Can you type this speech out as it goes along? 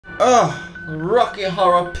The Rocky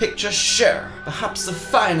Horror Picture Show, perhaps the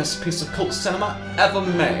finest piece of cult cinema ever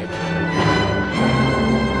made.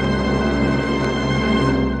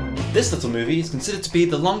 This little movie is considered to be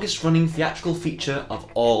the longest running theatrical feature of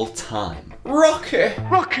all time. Rocky!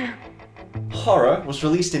 Horror was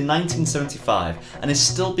released in 1975 and is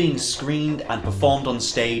still being screened and performed on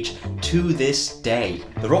stage to this day.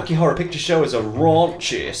 The Rocky Horror Picture Show is a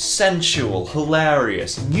raunchy, sensual,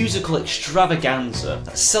 hilarious, musical extravaganza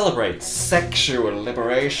that celebrates sexual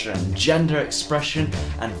liberation, gender expression,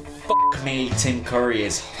 and fuck me, Tim Curry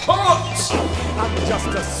is hot! I'm just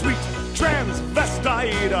a sweet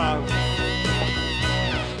transvestite.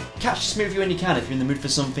 Catch this movie when you can if you're in the mood for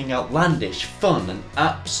something outlandish, fun, and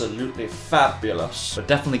absolutely fabulous. But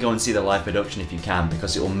definitely go and see the live production if you can,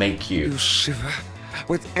 because it will make you You shiver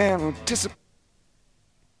with anticipation.